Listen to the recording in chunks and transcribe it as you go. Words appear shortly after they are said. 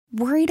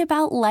Worried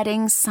about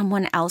letting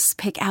someone else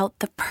pick out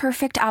the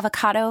perfect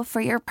avocado for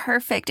your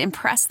perfect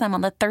impress them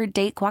on the third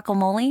date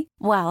guacamole?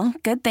 Well,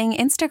 good thing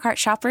Instacart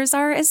shoppers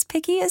are as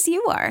picky as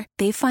you are.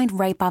 They find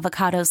ripe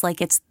avocados like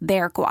it's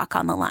their guac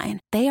on the line.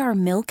 They are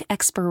milk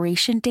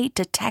expiration date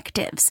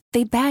detectives.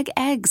 They bag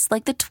eggs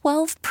like the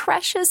 12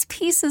 precious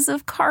pieces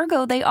of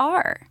cargo they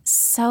are.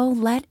 So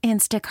let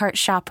Instacart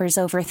shoppers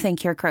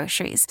overthink your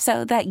groceries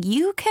so that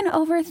you can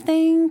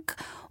overthink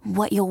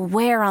what you'll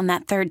wear on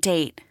that third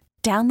date.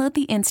 Download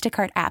the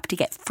Instacart app to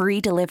get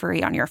free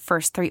delivery on your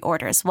first 3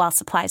 orders while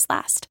supplies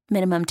last.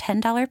 Minimum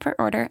 $10 per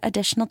order.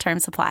 Additional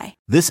terms apply.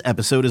 This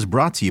episode is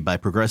brought to you by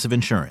Progressive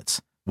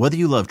Insurance. Whether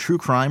you love true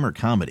crime or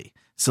comedy,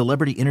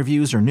 celebrity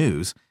interviews or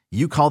news,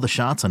 you call the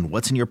shots on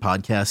what's in your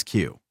podcast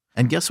queue.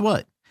 And guess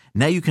what?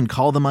 Now you can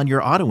call them on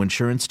your auto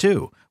insurance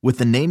too with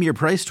the Name Your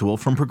Price tool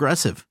from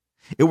Progressive.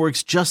 It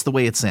works just the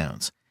way it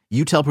sounds.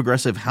 You tell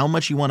Progressive how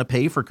much you want to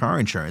pay for car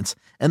insurance,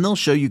 and they'll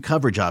show you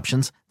coverage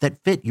options that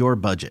fit your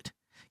budget.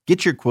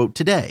 Get your quote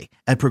today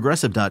at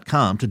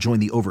Progressive.com to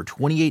join the over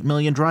 28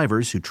 million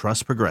drivers who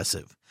trust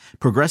Progressive.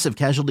 Progressive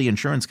Casualty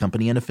Insurance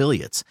Company and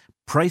Affiliates.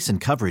 Price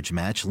and coverage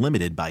match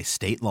limited by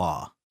state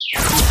law.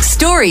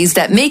 Stories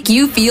that make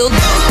you feel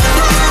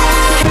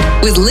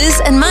with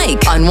Liz and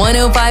Mike on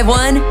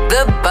 105.1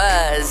 The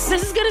Buzz.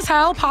 This is good as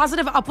hell,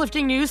 positive,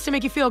 uplifting news to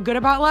make you feel good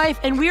about life.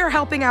 And we are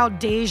helping out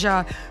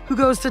Deja, who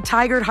goes to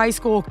Tigard High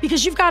School,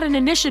 because you've got an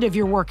initiative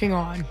you're working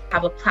on. I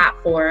have a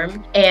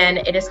platform, and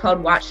it is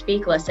called Watch,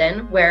 Speak,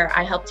 Listen, where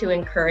I help to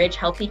encourage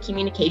healthy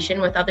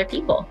communication with other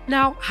people.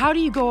 Now, how do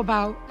you go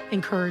about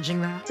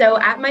encouraging that? So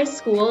at my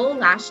school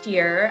last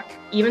year,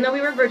 even though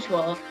we were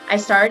virtual, I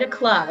started a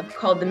club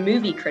called the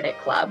Movie Critic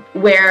Club,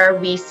 where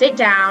we sit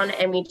down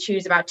and we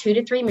choose about 2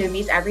 to 3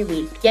 movies every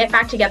week, get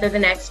back together the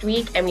next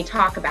week, and we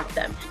talk about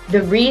them.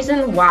 The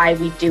reason why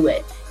we do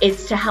it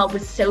is to help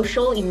with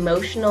social,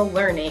 emotional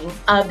learning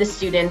of the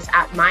students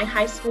at my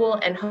high school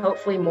and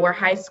hopefully more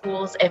high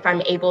schools if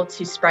I'm able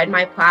to spread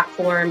my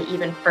platform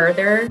even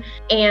further.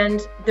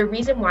 And the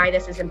reason why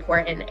this is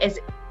important is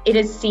it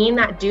is seen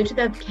that due to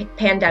the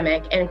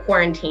pandemic and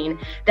quarantine,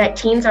 that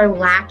teens are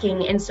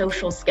lacking in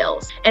social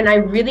skills. And I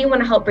really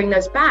want to help bring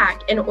those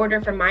back in order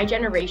for my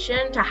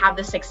generation to have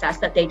the success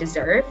that they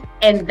deserve.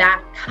 And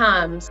that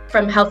comes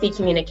from healthy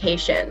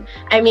communication.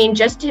 I mean,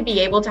 just to be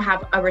able to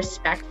have a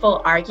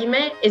respectful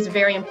argument is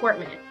very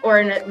important, or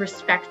a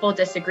respectful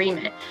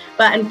disagreement.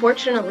 But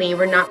unfortunately,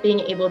 we're not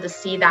being able to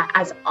see that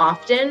as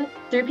often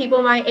through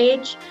people my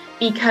age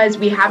because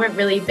we haven't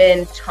really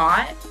been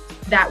taught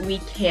that we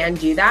can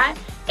do that.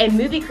 And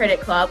Movie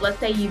Critic Club, let's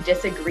say you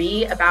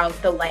disagree about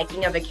the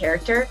liking of a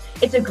character,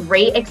 it's a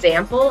great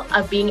example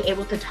of being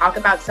able to talk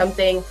about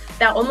something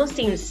that almost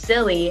seems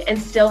silly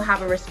and still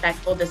have a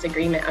respectful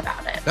disagreement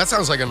about it. That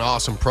sounds like an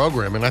awesome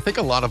program, and I think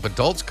a lot of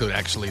adults could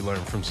actually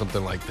learn from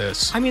something like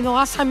this. I mean, the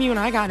last time you and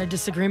I got in a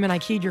disagreement, I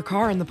keyed your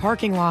car in the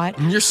parking lot.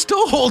 And you're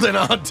still holding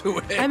on to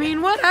it. I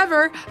mean,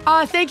 whatever.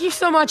 Thank you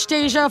so much,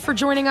 Deja, for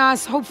joining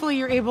us. Hopefully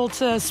you're able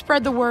to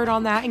spread the word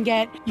on that and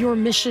get your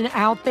mission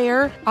out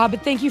there.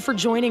 But thank you for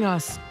joining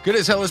us. Good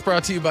as Hell is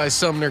brought to you by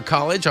Sumner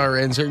College.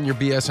 RNs earn your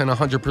BSN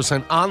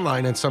 100%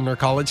 online at Sumner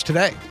College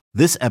today.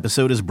 This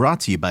episode is brought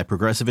to you by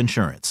Progressive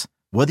Insurance.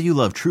 Whether you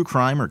love true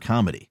crime or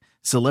comedy,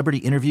 celebrity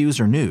interviews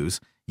or news,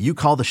 you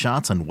call the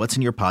shots on what's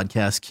in your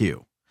podcast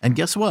queue. And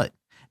guess what?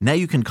 Now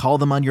you can call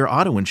them on your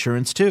auto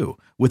insurance too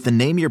with the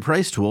Name Your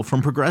Price tool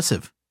from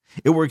Progressive.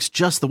 It works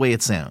just the way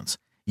it sounds.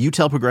 You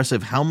tell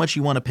Progressive how much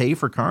you want to pay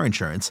for car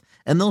insurance,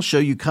 and they'll show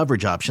you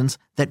coverage options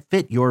that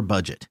fit your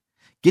budget.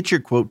 Get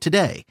your quote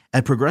today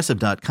at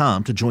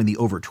Progressive.com to join the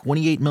over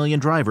 28 million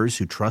drivers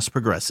who trust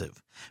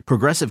Progressive.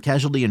 Progressive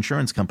Casualty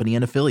Insurance Company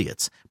and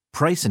Affiliates.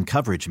 Price and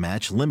coverage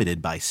match limited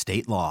by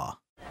state law.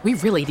 We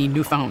really need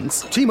new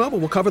phones. T-Mobile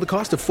will cover the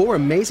cost of 4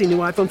 amazing new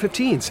iPhone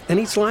 15s, and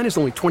each line is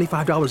only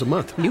 $25 a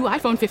month. New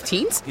iPhone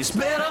 15s? It's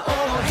better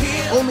over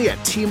here. Only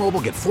at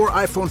T-Mobile, get 4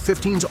 iPhone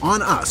 15s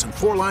on us and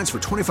 4 lines for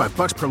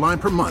 $25 per line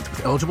per month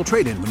with eligible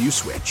trade-in when you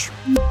switch.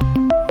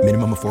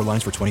 Minimum of 4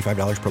 lines for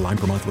 $25 per line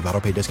per month with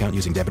autopay discount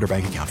using debit or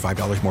bank account.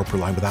 $5 more per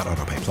line without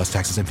autopay, plus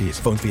taxes and fees.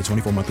 Phone fee at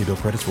 24 monthly bill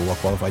credits for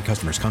well-qualified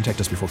customers. Contact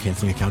us before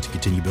canceling account to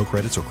continue bill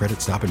credits or credit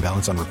stop and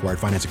balance on required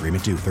finance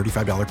agreement due.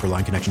 $35 per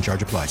line connection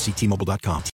charge applies. See T-Mobile.com.